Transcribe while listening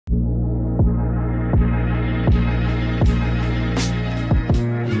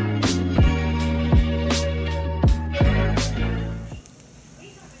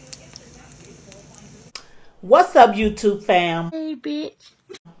What's up, YouTube fam? Hey, bitch.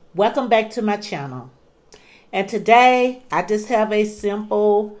 Welcome back to my channel. And today, I just have a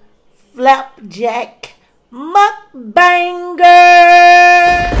simple flapjack mukbanger.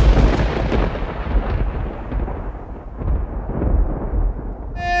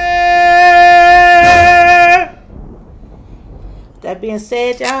 That being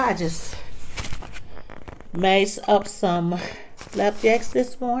said, y'all, I just made up some flapjacks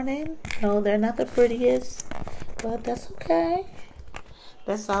this morning. No, they're not the prettiest, but that's okay.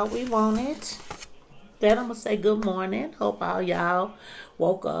 That's all we wanted. Then I'm going to say good morning. Hope all y'all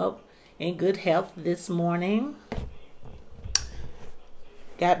woke up in good health this morning.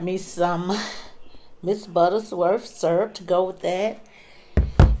 Got me some Miss Buttersworth syrup to go with that.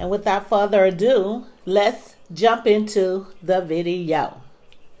 And without further ado, let's jump into the video.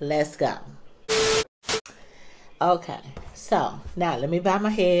 Let's go. Okay, so now let me bow my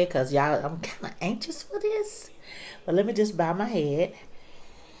head because y'all, I'm kind of anxious for this. But let me just bow my head.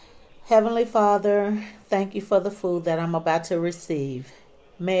 Heavenly Father, thank you for the food that I'm about to receive.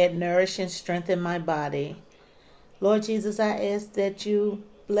 May it nourish and strengthen my body. Lord Jesus, I ask that you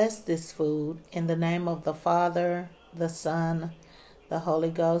bless this food in the name of the Father, the Son, the Holy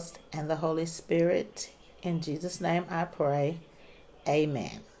Ghost, and the Holy Spirit. In Jesus' name I pray.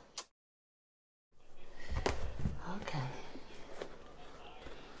 Amen. Okay.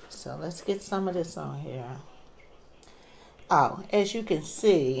 So let's get some of this on here. Oh, as you can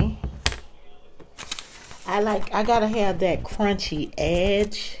see, I gotta have that crunchy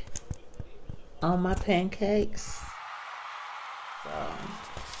edge on my pancakes. So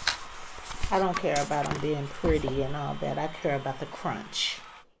I don't care about them being pretty and all that. I care about the crunch.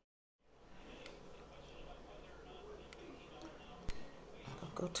 I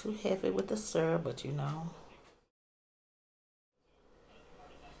don't go too heavy with the syrup, but you know,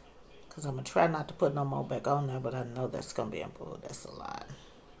 because I'm gonna try not to put no more back on there, but I know that's gonna be important. That's a lot.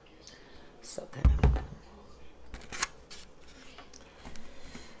 It's okay.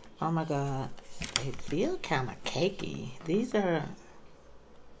 Oh my God, they feel kind of cakey. These are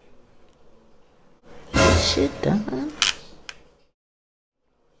this shit done.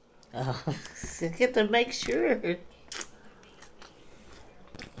 Oh, I get to make sure.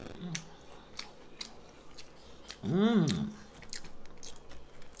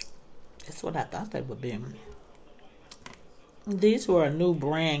 That's what I thought they would be. These were a new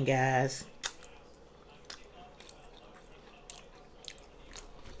brand, guys.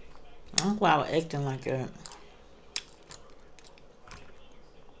 I don't know why I was acting like that.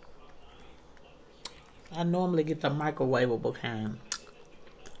 I normally get the microwavable kind.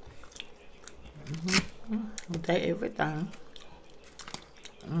 With that everything.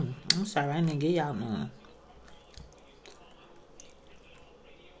 I'm sorry, I didn't give y'all none.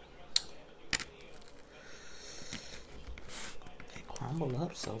 They crumble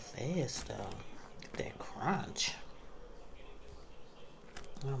up so fast, though. That crunch.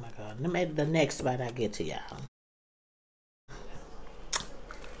 Oh my God. Maybe the next bite I get to y'all.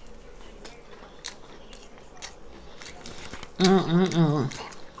 I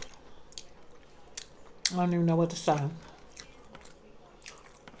don't even know what to say.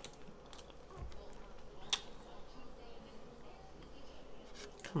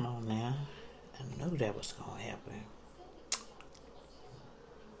 Come on now. I knew that was going to happen.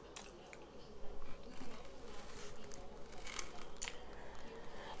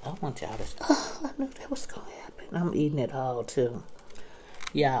 I want y'all to... Oh, I knew that was going to happen. I'm eating it all, too.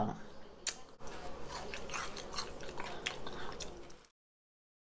 Y'all.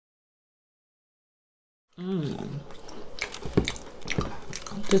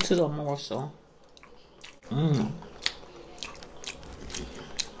 This is a morsel.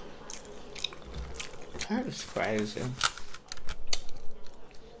 That is crazy.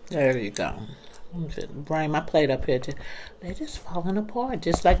 There you go. I'm just bring my plate up here. They're just falling apart,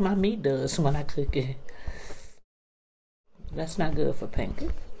 just like my meat does when I cook it. That's not good for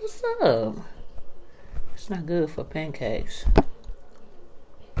pancakes. What's up? It's not good for pancakes.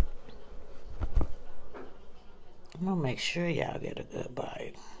 I'm gonna make sure y'all get a good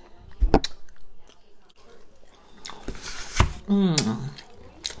bite.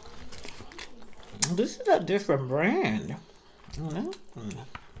 This is a different brand.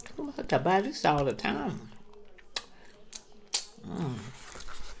 I have to buy this all the time.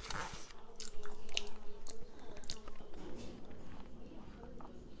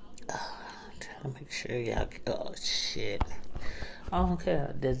 Trying to make sure y'all. Oh shit! I don't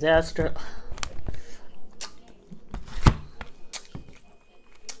care. Disaster.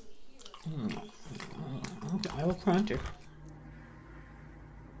 I was crunchy.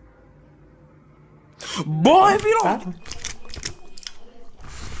 Boy, if you don't...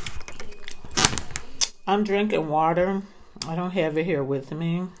 I'm drinking water. I don't have it here with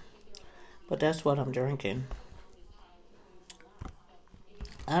me, but that's what I'm drinking.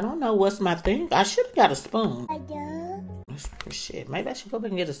 I don't know what's my thing. I should have got a spoon. Shit, maybe I should go back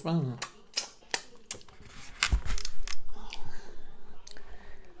and get a spoon.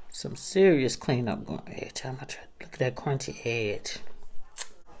 Some serious cleanup going on. Every time I try, look at that crunchy edge.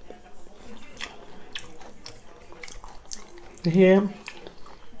 You hear?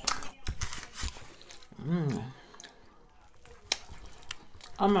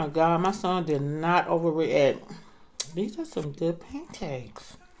 Oh my God, my son did not overreact. These are some good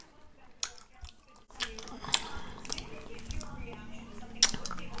pancakes.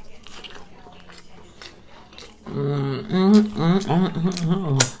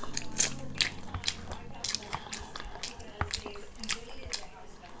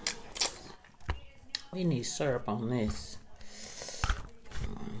 We need syrup on this.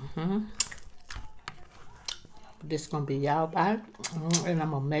 This gonna be y'all bite, and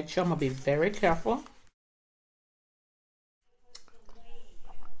I'm gonna make sure I'm gonna be very careful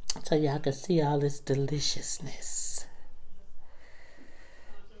so y'all can see all this deliciousness.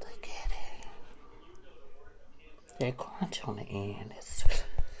 Look at it. That crunch on the end.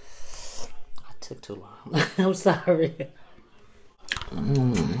 I took too long. I'm sorry.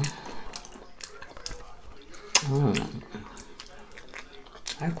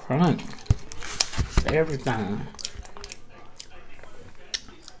 That crunch. Everything.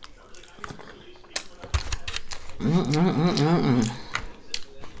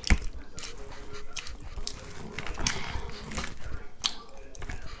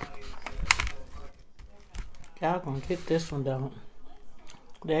 Y'all gonna get this one down.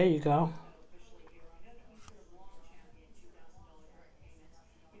 There you go.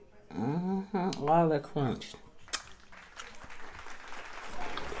 All that crunch.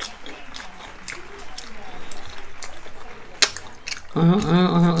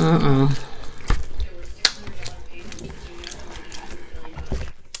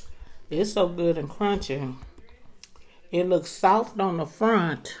 It's so good and crunchy. It looks soft on the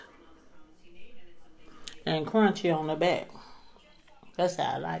front and crunchy on the back. That's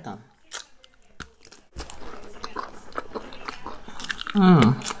how I like them.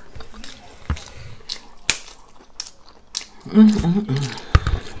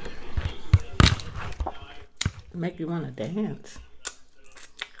 Make you want to dance.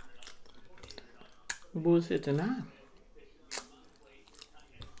 Bullshit tonight.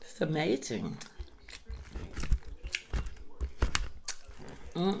 It's amazing.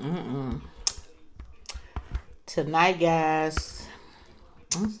 Tonight, guys,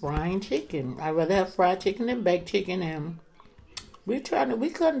 I'm frying chicken. I'd rather have fried chicken than baked chicken, and we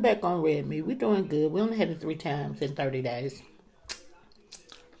cutting back on red meat. We're doing good. We only had it 3 times in 30 days.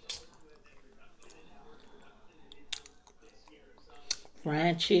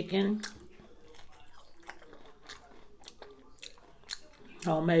 Fried chicken.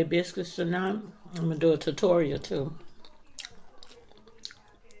 Homemade biscuits tonight. I'm going to do a tutorial too.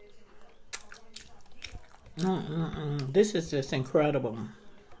 This is just incredible.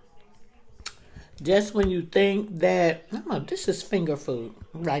 Just when you think that, this is finger food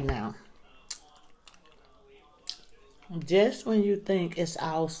right now. Just when you think it's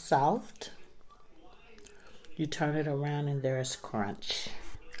all soft, you turn it around and there's crunch.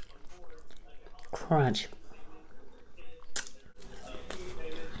 Crunch.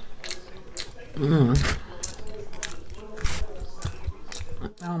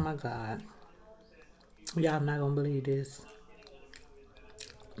 Oh my God. Y'all not gonna believe this.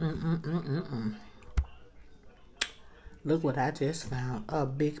 Look what I just found. A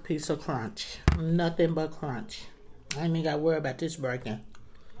big piece of crunch. Nothing but crunch. I ain't even gotta worry about this breaking.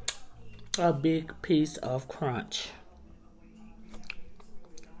 A big piece of crunch.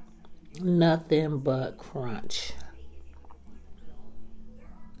 Nothing but crunch.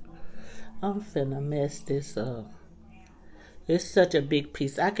 I'm finna mess this up. It's such a big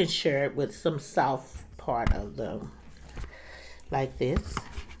piece. I can share it with some soft part of the, like this.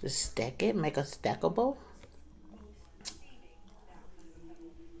 Just stack it, make a stackable.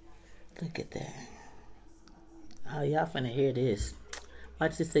 Look at that. Oh, y'all finna hear this.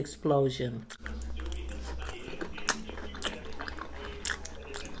 Watch this explosion.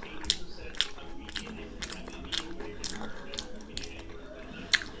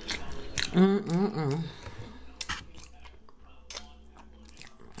 I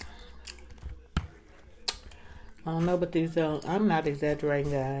don't know, but these are, I'm not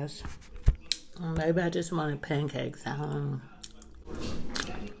exaggerating, guys. Maybe I just wanted pancakes. I don't know.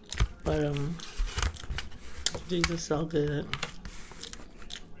 But These are so good.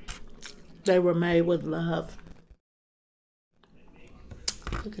 They were made with love.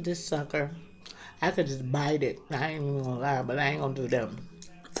 Look at this sucker. I could just bite it. I ain't even gonna lie, but I ain't gonna do that.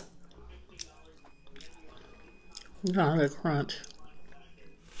 Look at that crunch.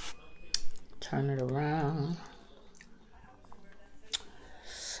 Turn it around.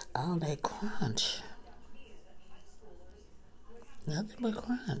 All that crunch. Nothing but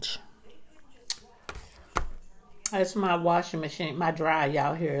crunch. That's my washing machine, my dryer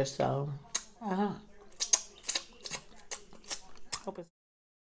out here, so hope it's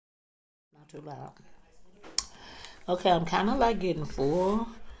not too loud. Okay, I'm kind of like getting full,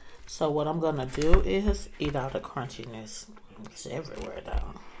 so what I'm gonna do is eat all the crunchiness. It's everywhere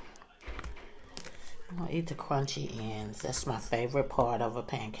though. I'm gonna eat the crunchy ends. That's my favorite part of a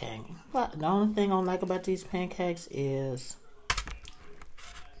pancake. But the only thing I don't like about these pancakes is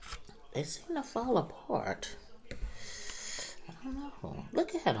they seem to fall apart. I don't know.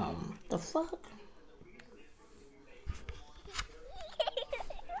 Look at them. The fuck?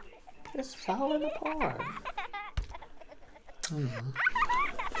 It's falling apart.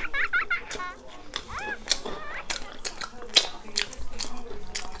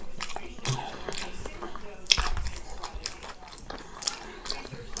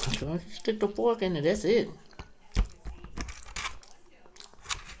 So stick the fork in it. That's it.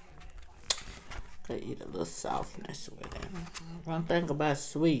 Could eat a little softness with it. One thing about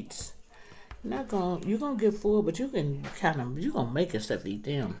sweets, you're gonna get full, but you can you're gonna make yourself eat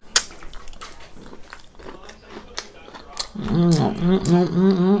them.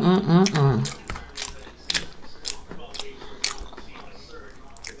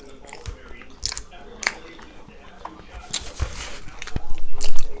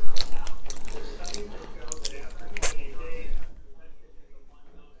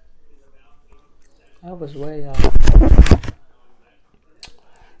 I was way off.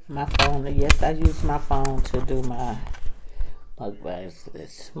 My phone, yes, I use my phone to do my mukbangs.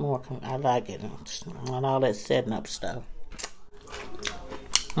 It's more, I like it. And all that setting up stuff.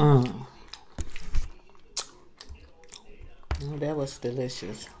 That was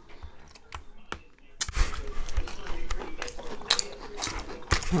delicious.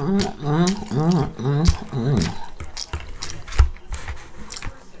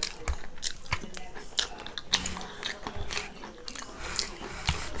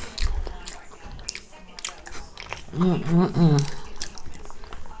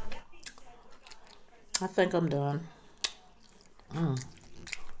 I think I'm done. I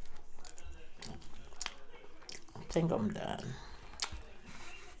think I'm done.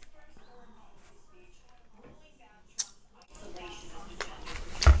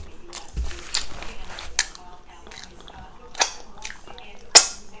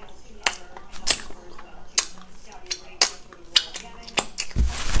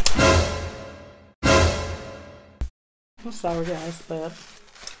 I'm sorry guys, but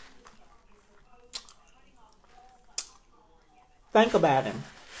think about it.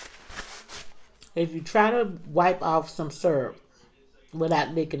 If you try to wipe off some syrup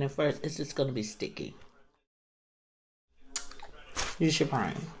without licking it first, it's just going to be sticky. Use your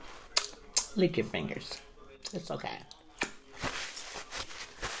brain. Lick your fingers. It's okay.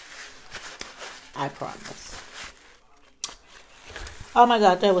 I promise. Oh my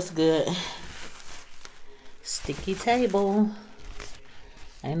God, that was good. Sticky table.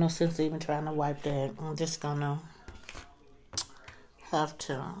 Ain't no sense even trying to wipe that. I'm just gonna have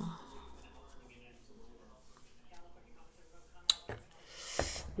to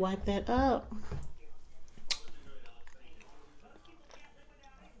wipe that up.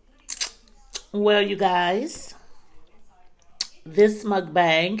 Well, you guys, this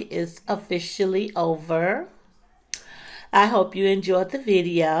mukbang is officially over. I hope you enjoyed the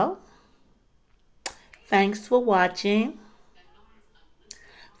video. Thanks for watching.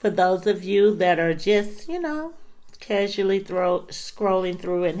 For those of you that are just, casually scrolling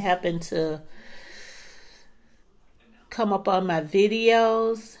through and happen to come up on my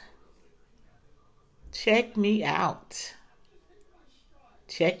videos, check me out.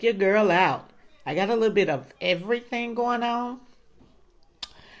 Check your girl out. I got a little bit of everything going on.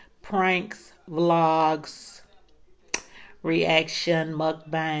 Pranks, vlogs, reaction,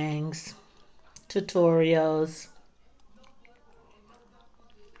 mukbangs, tutorials.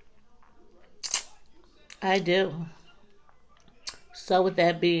 I do. So with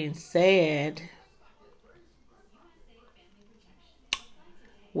that being said,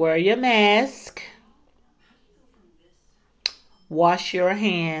 wear your mask, wash your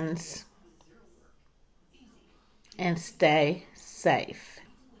hands, and stay safe.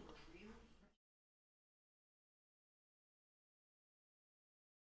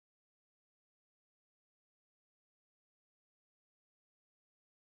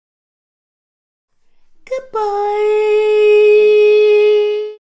 Goodbye.